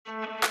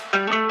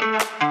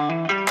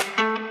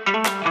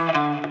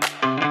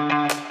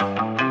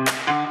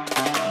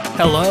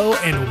Hello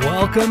and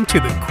welcome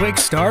to the Quick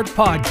Start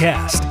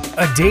Podcast,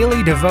 a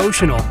daily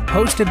devotional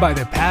hosted by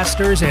the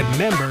pastors and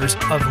members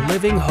of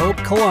Living Hope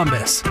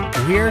Columbus.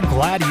 We're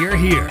glad you're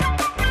here.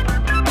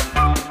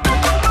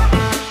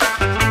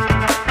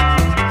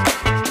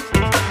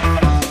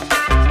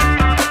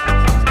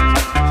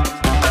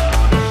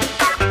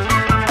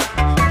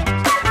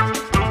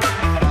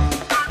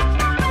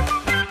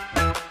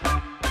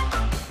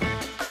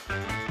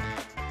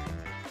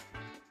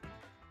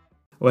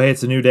 Well, hey,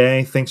 it's a new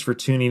day. Thanks for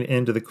tuning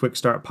in to the Quick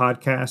Start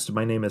Podcast.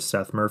 My name is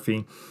Seth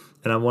Murphy,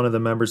 and I'm one of the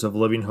members of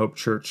Living Hope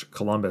Church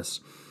Columbus.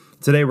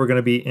 Today, we're going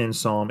to be in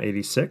Psalm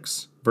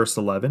 86, verse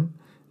 11,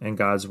 and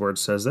God's Word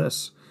says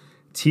this: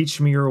 "Teach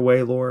me your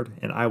way, Lord,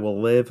 and I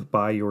will live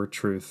by your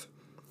truth.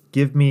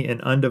 Give me an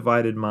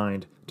undivided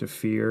mind to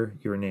fear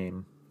your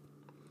name."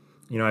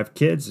 You know, I have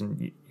kids, and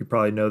you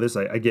probably know this.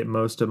 I get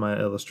most of my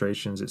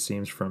illustrations, it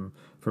seems, from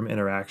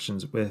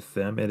interactions with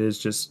them. It is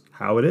just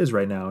how it is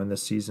right now in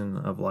this season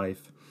of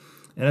life.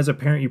 And as a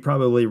parent, you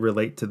probably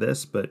relate to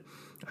this, but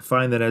I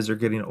find that as they're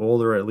getting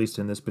older, at least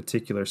in this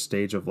particular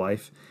stage of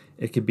life,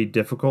 it can be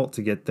difficult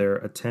to get their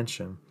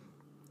attention.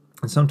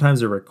 And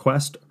sometimes a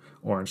request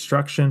or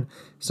instruction,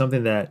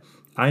 something that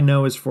I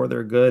know is for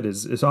their good,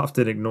 is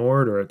often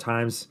ignored, or at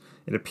times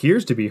it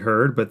appears to be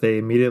heard, but they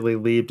immediately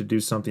leave to do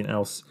something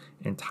else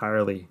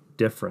entirely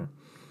different.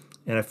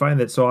 And I find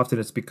that so often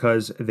it's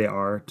because they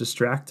are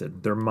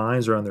distracted. Their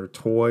minds are on their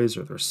toys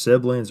or their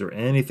siblings or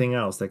anything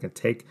else that can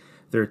take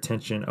their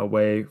attention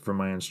away from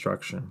my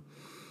instruction.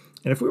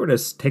 And if we were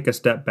to take a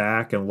step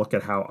back and look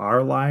at how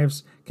our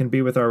lives can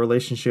be with our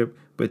relationship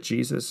with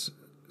Jesus,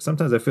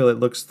 sometimes I feel it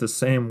looks the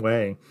same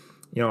way.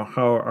 You know,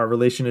 how our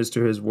relation is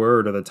to His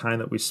Word, or the time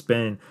that we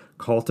spend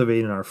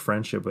cultivating our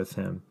friendship with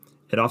Him.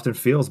 It often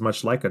feels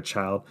much like a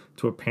child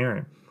to a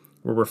parent,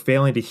 where we're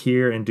failing to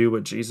hear and do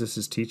what Jesus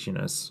is teaching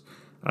us.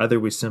 Either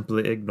we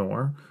simply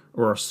ignore,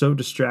 or are so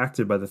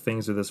distracted by the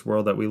things of this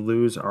world that we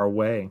lose our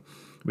way.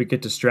 We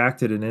get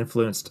distracted and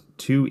influenced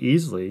too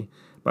easily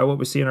by what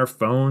we see in our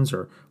phones,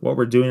 or what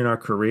we're doing in our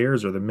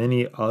careers, or the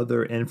many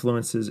other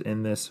influences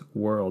in this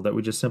world, that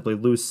we just simply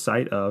lose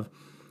sight of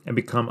and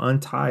become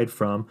untied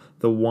from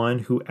the one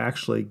who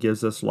actually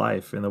gives us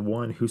life and the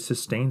one who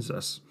sustains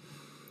us.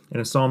 And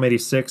in Psalm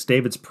 86,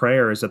 David's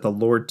prayer is that the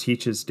Lord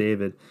teaches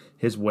David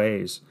his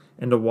ways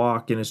and to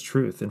walk in his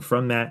truth. And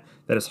from that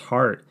his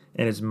heart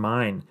and his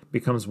mind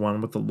becomes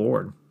one with the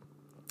Lord.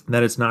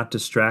 That it's not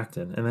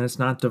distracted and that it's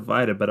not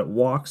divided, but it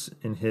walks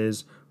in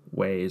his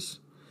ways.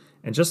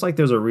 And just like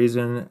there's a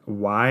reason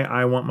why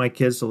I want my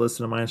kids to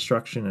listen to my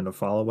instruction and to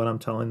follow what I'm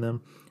telling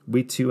them,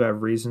 we too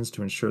have reasons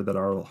to ensure that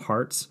our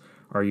hearts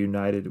are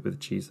united with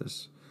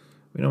Jesus.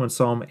 We know in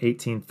Psalm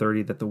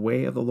 18:30 that the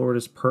way of the Lord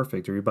is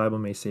perfect, or your Bible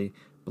may say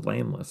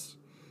blameless.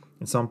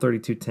 In Psalm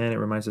 32:10, it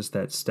reminds us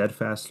that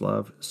steadfast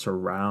love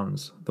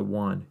surrounds the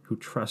one who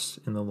trusts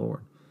in the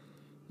Lord.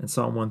 And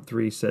Psalm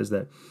 1:3 says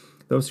that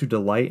those who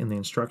delight in the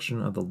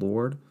instruction of the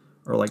Lord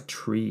are like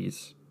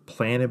trees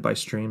planted by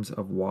streams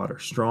of water,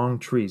 strong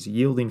trees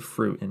yielding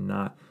fruit and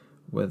not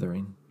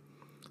withering.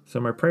 So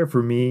my prayer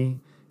for me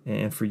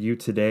and for you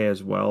today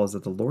as well is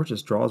that the Lord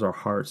just draws our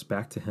hearts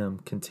back to Him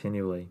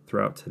continually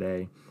throughout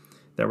today,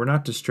 that we're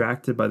not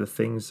distracted by the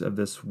things of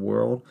this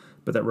world,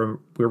 but that we're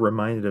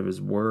reminded of His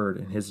Word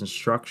and His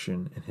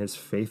instruction and His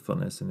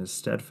faithfulness and His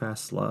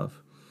steadfast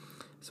love.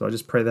 So I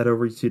just pray that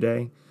over you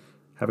today.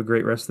 Have a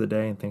great rest of the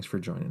day, and thanks for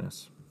joining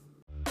us.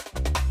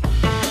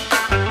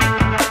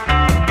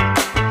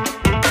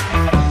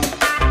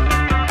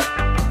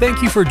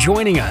 Thank you for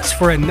joining us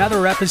for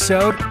another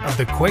episode of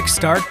the Quick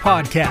Start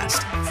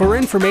Podcast. For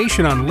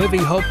information on Living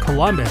Hope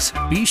Columbus,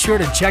 be sure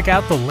to check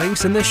out the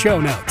links in the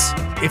show notes.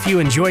 If you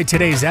enjoyed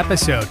today's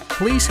episode,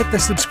 please hit the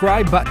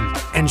subscribe button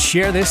and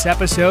share this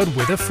episode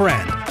with a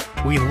friend.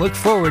 We look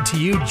forward to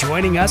you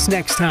joining us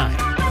next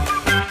time.